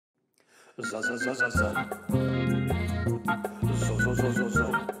Za za za za za. Zo zo zo zo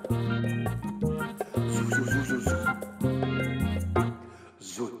zo. Zoo zoo zoo zoo zoo.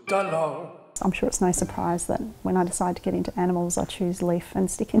 Zootala. I'm sure it's no surprise that when I decide to get into animals, I choose leaf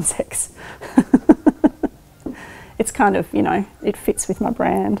and stick insects. It's kind of, you know, it fits with my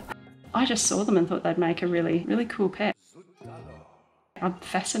brand. I just saw them and thought they'd make a really, really cool pet. I'm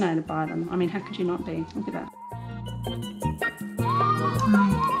fascinated by them. I mean, how could you not be? Look at that.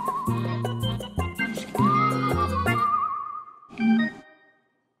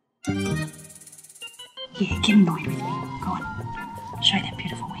 Yeah, get annoyed with me. Go on, show them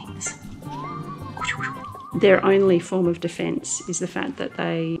beautiful wings. Their only form of defence is the fact that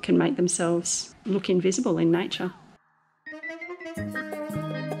they can make themselves look invisible in nature.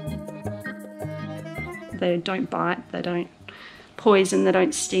 They don't bite, they don't poison, they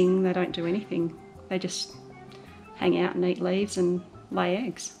don't sting, they don't do anything. They just hang out and eat leaves and lay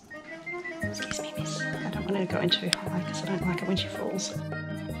eggs. Excuse me, miss. I don't want her to go in too high because I don't like it when she falls.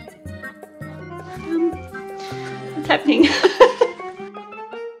 What's happening?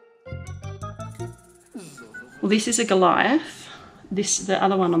 Well, this is a Goliath. The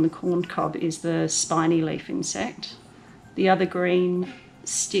other one on the corn cob is the spiny leaf insect. The other green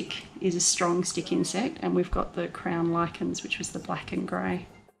stick is a strong stick insect, and we've got the crown lichens, which was the black and grey.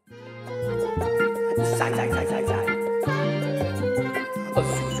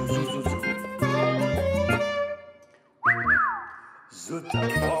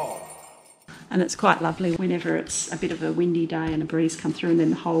 And it's quite lovely whenever it's a bit of a windy day and a breeze come through, and then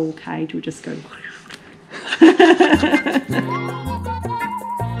the whole cage will just go